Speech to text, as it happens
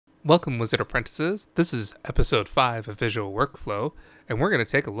Welcome, Wizard Apprentices. This is episode 5 of Visual Workflow, and we're going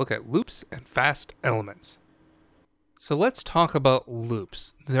to take a look at loops and fast elements. So let's talk about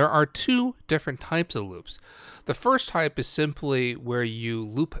loops. There are two different types of loops. The first type is simply where you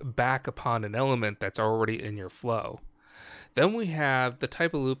loop back upon an element that's already in your flow. Then we have the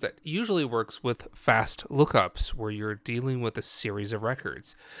type of loop that usually works with fast lookups, where you're dealing with a series of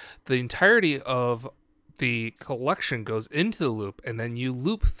records. The entirety of the collection goes into the loop, and then you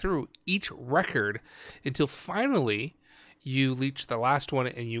loop through each record until finally you reach the last one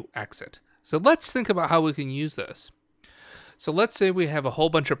and you exit. So let's think about how we can use this. So let's say we have a whole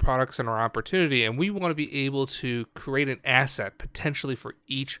bunch of products in our opportunity and we want to be able to create an asset potentially for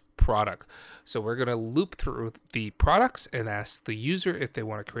each product. So we're going to loop through the products and ask the user if they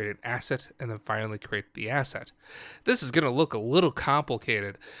want to create an asset and then finally create the asset. This is going to look a little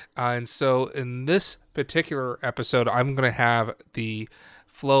complicated. And so in this particular episode, I'm going to have the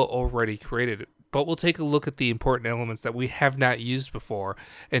flow already created, but we'll take a look at the important elements that we have not used before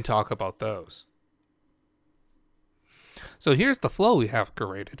and talk about those. So here's the flow we have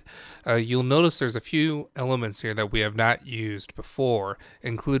created. You'll notice there's a few elements here that we have not used before,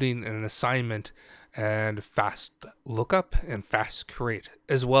 including an assignment and fast lookup and fast create,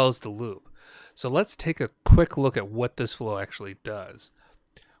 as well as the loop. So let's take a quick look at what this flow actually does.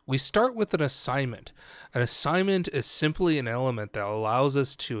 We start with an assignment. An assignment is simply an element that allows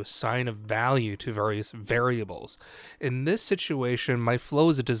us to assign a value to various variables. In this situation, my flow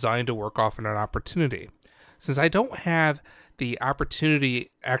is designed to work off an opportunity. Since I don't have the opportunity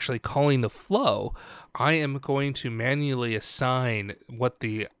actually calling the flow, I am going to manually assign what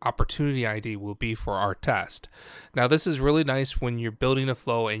the opportunity ID will be for our test. Now, this is really nice when you're building a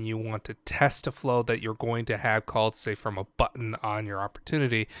flow and you want to test a flow that you're going to have called, say, from a button on your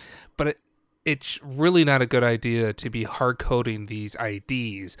opportunity, but it's really not a good idea to be hard coding these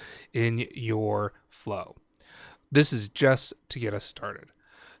IDs in your flow. This is just to get us started.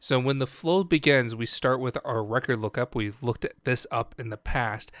 So when the flow begins, we start with our record lookup. We've looked at this up in the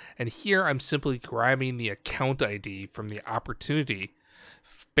past, and here I'm simply grabbing the account ID from the opportunity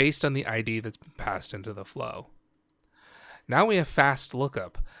based on the ID that's been passed into the flow. Now we have fast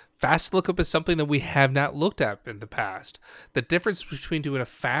lookup. Fast lookup is something that we have not looked at in the past. The difference between doing a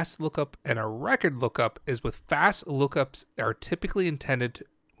fast lookup and a record lookup is with fast lookups are typically intended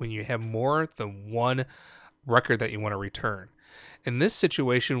when you have more than one record that you want to return. In this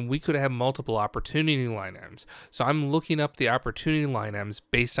situation, we could have multiple opportunity line items. So I'm looking up the opportunity line items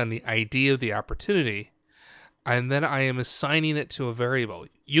based on the ID of the opportunity, and then I am assigning it to a variable.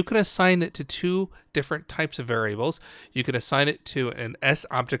 You can assign it to two different types of variables. You can assign it to an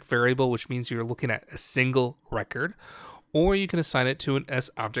S-object variable, which means you're looking at a single record, or you can assign it to an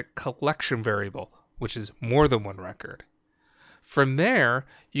S-object collection variable, which is more than one record. From there,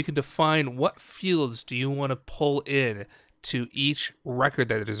 you can define what fields do you want to pull in to each record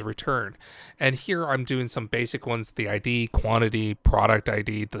that is returned. And here I'm doing some basic ones: the ID, quantity, product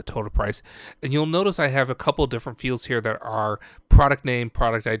ID, the total price. And you'll notice I have a couple different fields here that are product name,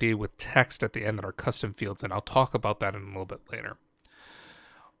 product ID with text at the end that are custom fields, and I'll talk about that in a little bit later.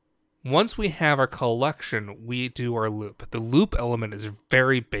 Once we have our collection, we do our loop. The loop element is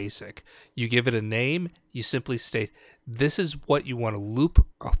very basic. You give it a name, you simply state, this is what you want to loop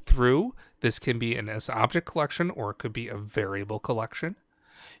through. This can be an S-object collection or it could be a variable collection.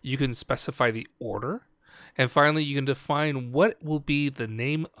 You can specify the order. And finally, you can define what will be the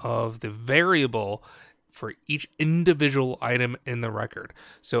name of the variable for each individual item in the record.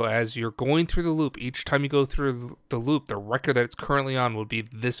 So as you're going through the loop, each time you go through the loop, the record that it's currently on will be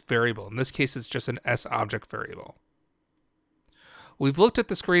this variable. In this case, it's just an S-object variable. We've looked at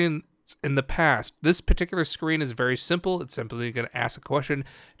the screen in the past. This particular screen is very simple. It's simply going to ask a question.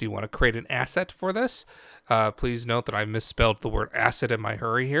 Do you want to create an asset for this? Please note that I misspelled the word asset in my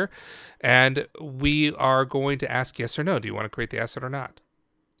hurry here. And we are going to ask yes or no. Do you want to create the asset or not?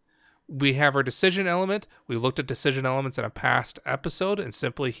 We have our decision element. We looked at decision elements in a past episode, and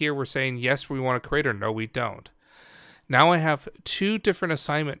simply here we're saying yes, we want to create, or no, we don't. Now I have two different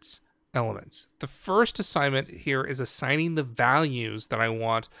assignments elements. The first assignment here is assigning the values that I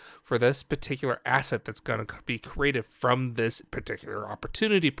want for this particular asset that's going to be created from this particular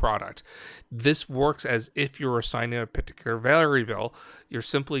opportunity product. This works as if you're assigning a particular variable. You're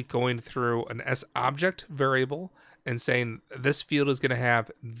simply going through an S-object variable and saying this field is going to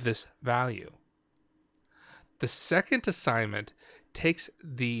have this value. The second assignment takes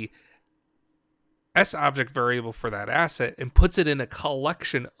the S-object variable for that asset and puts it in a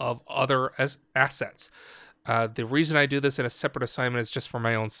collection of other assets. The reason I do this in a separate assignment is just for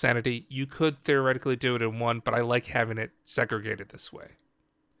my own sanity. You could theoretically do it in one, but I like having it segregated this way.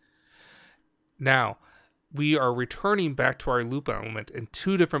 Now, we are returning back to our loop element in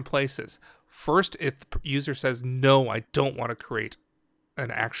two different places. First, if the user says, no, I don't want to create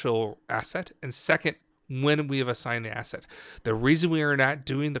an actual asset. And second, when we have assigned the asset. The reason we are not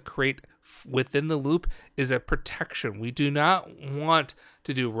doing the create within the loop is a protection. We do not want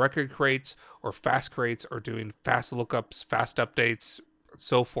to do record creates or fast creates or doing fast lookups, fast updates,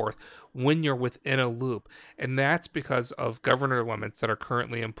 so forth when you're within a loop. And that's because of governor limits that are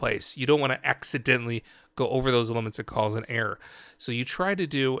currently in place. You don't want to accidentally go over those limits and cause an error. So you try to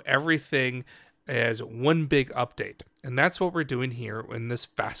do everything as one big update. And that's what we're doing here in this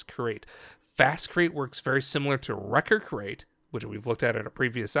fast create. Fast create works very similar to record create, which we've looked at in a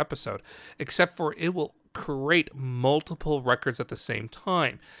previous episode, except for it will create multiple records at the same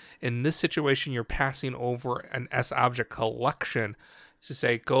time. In this situation, you're passing over an S-object collection to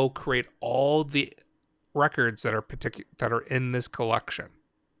say, go create all the records that are in this collection.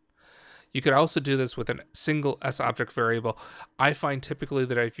 You could also do this with a single S-object variable. I find typically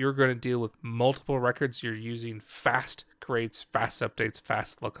that if you're going to deal with multiple records, you're using fast creates, fast updates,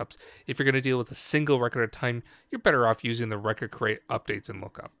 fast lookups. If you're going to deal with a single record at a time, you're better off using the record create, updates, and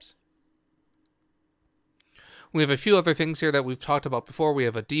lookups. We have a few other things here that we've talked about before. We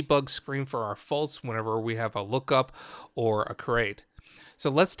have a debug screen for our faults whenever we have a lookup or a create. So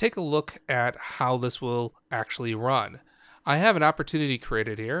let's take a look at how this will actually run. I have an opportunity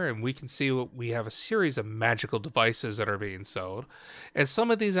created here, and we can see we have a series of magical devices that are being sold. And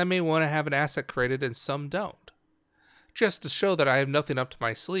some of these I may want to have an asset created and some don't. Just to show that I have nothing up to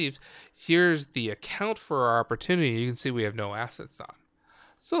my sleeves, here's the account for our opportunity. You can see we have no assets on.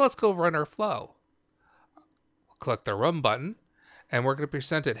 So let's go run our flow. We'll click the run button, and we're going to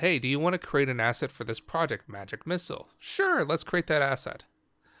present it. Hey, do you want to create an asset for this project, Magic Missile? Sure, let's create that asset.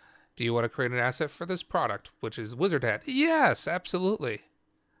 Do you want to create an asset for this product, which is Wizard Hat? Yes, absolutely.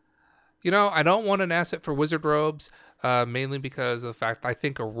 You know, I don't want an asset for Wizard Robes, mainly because of the fact I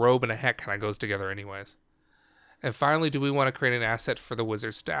think a robe and a hat kind of goes together anyways. And finally, do we want to create an asset for the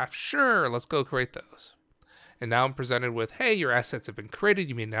Wizard Staff? Sure, let's go create those. And now I'm presented with, hey, your assets have been created.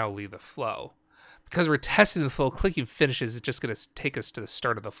 You may now leave the flow. Because we're testing the flow, clicking finish is just going to take us to the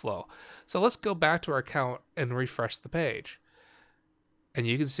start of the flow. So let's go back to our account and refresh the page. And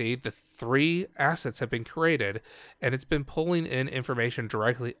you can see the 3 assets have been created, and it's been pulling in information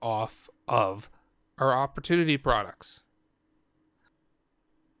directly off of our opportunity products.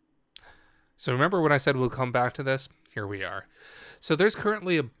 So remember when I said we'll come back to this? Here we are. So there's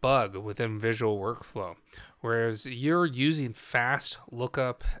currently a bug within Visual Workflow, whereas you're using Fast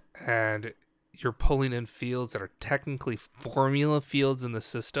Lookup and you're pulling in fields that are technically formula fields in the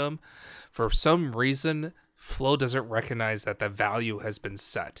system. For some reason, Flow doesn't recognize that the value has been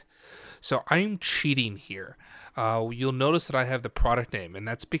set. So I'm cheating here. You'll notice that I have the product name, and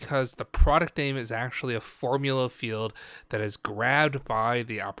that's because the product name is actually a formula field that is grabbed by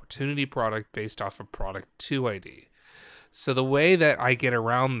the opportunity product based off of product 2 ID. So the way that I get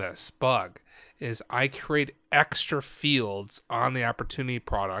around this bug is I create extra fields on the opportunity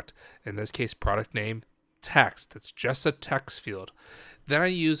product, in this case product name, text. It's just a text field. Then I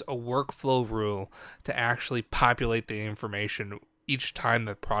use a workflow rule to actually populate the information each time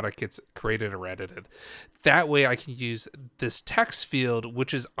the product gets created or edited. That way I can use this text field,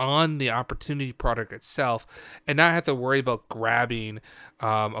 which is on the opportunity product itself, and not have to worry about grabbing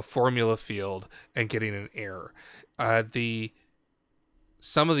a formula field and getting an error.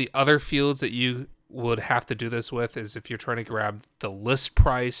 Some of the other fields that you would have to do this with is if you're trying to grab the list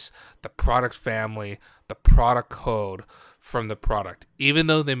price, the product family, the product code from the product. Even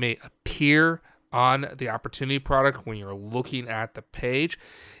though they may appear on the opportunity product when you're looking at the page,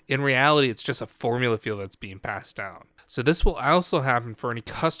 in reality, it's just a formula field that's being passed down. So this will also happen for any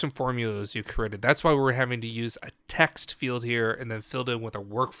custom formulas you created. That's why we're having to use a text field here and then filled in with a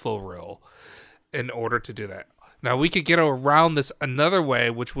workflow rule in order to do that. Now we could get around this another way,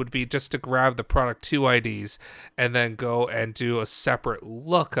 which would be just to grab the product 2 IDs and then go and do a separate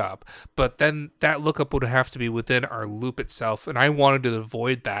lookup. But then that lookup would have to be within our loop itself, and I wanted to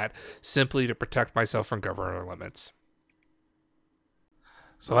avoid that simply to protect myself from governor limits.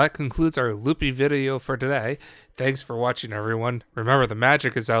 So that concludes our loopy video for today. Thanks for watching, everyone. Remember, the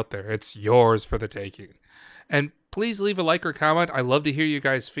magic is out there. It's yours for the taking. And please leave a like or comment. I love to hear you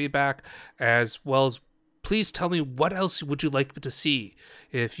guys' feedback, as well as please tell me what else would you like to see.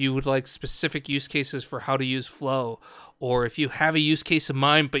 If you would like specific use cases for how to use Flow, or if you have a use case in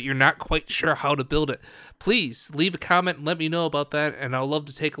mind but you're not quite sure how to build it, please leave a comment and let me know about that, and I'll love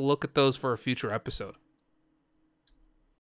to take a look at those for a future episode.